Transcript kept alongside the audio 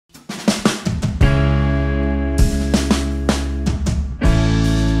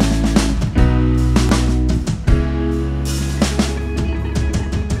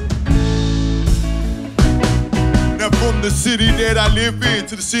From the city that I live in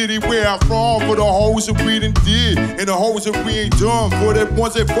to the city where I'm from, for the hoes that we done did and the hoes that we ain't done, for the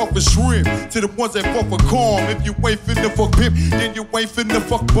ones that fuck for shrimp to the ones that fuck for calm. If you ain't finna fuck pimp, then you ain't finna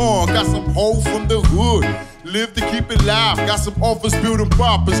fuck bum. Got some hoes from the hood, live to keep it live. Got some offers building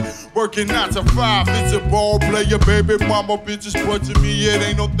poppers, working 9 to 5. It's a ball player, baby mama, bitches punching me. It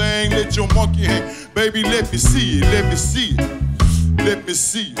ain't no thing, let your monkey hang. Baby, let me see it, let me see it, let me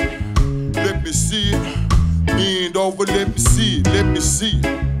see it, let me see it. Bend over, let me see it, let me see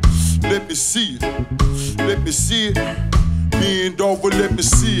it, let me see it, let me see it. Bend over, let me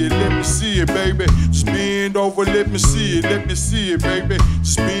see it, let me see it, baby. Just bend over, let me see it, let me see it, baby.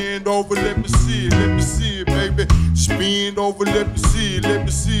 Just bend over, let me see it, let me see it, baby. Just bend over, let me see it, let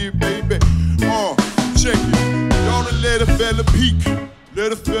me see it, baby. Check it. Y'all done let a fella peek.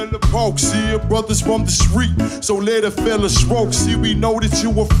 Let a fella poke, see your brothers from the street, so let a fella stroke. See, we know that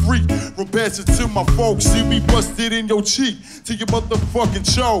you a freak, from passing to my folks. See, we busted in your cheek, to your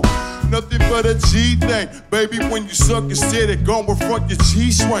motherfucking choke. Nothing but a G thing, baby, when you suck instead of going front your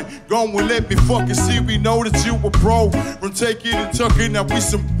G-string. Go and let me fucking see, we know that you a pro. From taking and tucking, now we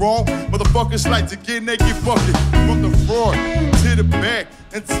some wrong motherfuckers like to get naked fucking. From the front, to the back,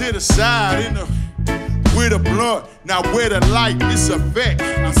 and to the side, in the with a blunt, now where the light, it's a fact.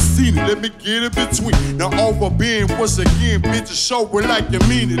 I seen it, let me get in between. Now over being once again, bitches show it like you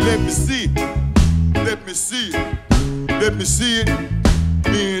mean it. Let me see it, let me see it, let me see it.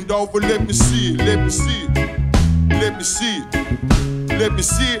 Bend over, let me see it, let me see it, let me see it, let me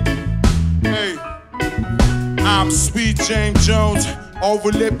see it. Hey, I'm Sweet James Jones,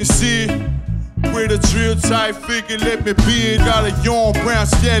 over, let me see it. With a drill type figure, let me be it. Got a young brown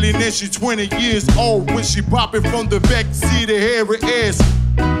stallion and she 20 years old. When she popping from the back, see the hairy ass.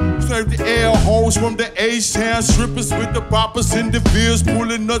 Serve the air holes from the H-town strippers with the poppers in the fields,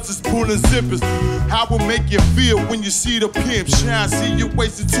 pulling nuts and pulling zippers. How it make you feel when you see the pimp shine? See you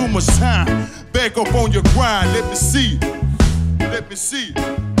wasting too much time. Back up on your grind, let me see it, let me see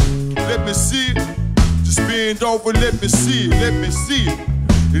it, let me see it. Just bend over, let me see it, let me see it.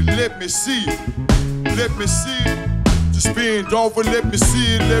 Let me see it, let me see it. Just bend over, let me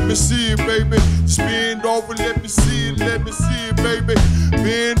see it, let me see it, baby. Just bend over, let me see it, let me see it, baby.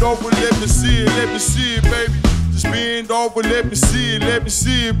 Bend over, let me see it, let me see it, baby. Just bend over, let me see it, let me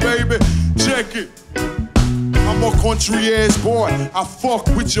see it, baby. Check it. I'm a country ass boy, I fuck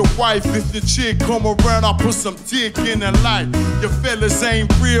with your wife. If your chick come around, I put some dick in her life. Your fellas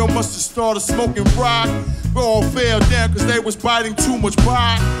ain't real, must have started smoking rock. All fell down cause they was biting too much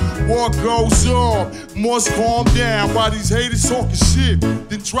pie. War goes on, must calm down. While these haters talking shit,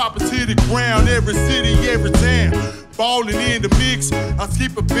 then drop it to the ground. Every city, every town, ballin' in the mix. I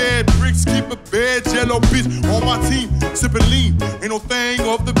keep a bad bricks, keep a bad yellow bitch on my team, sippin' lean, ain't no thing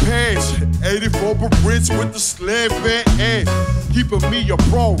of the past. 84 Brits with the slab fat ass, keeping me a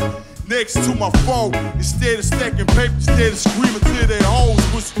pro next to my foe. Instead of stacking paper, instead of screaming to their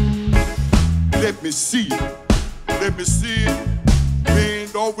hoes. Let me see it, let me see it.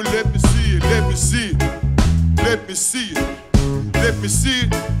 Bend over, let me see it, let me see it, let me see it, let me see it.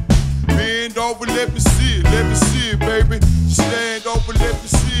 Bend over, let me see it, let me see it, baby. Stand over, let me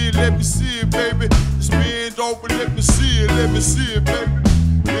see it, let me see it, baby. Just bend over, let me see it, let me see it, baby.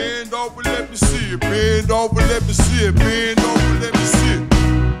 Bend over, let me see it, bend over, let me see it, bend over, let me see it.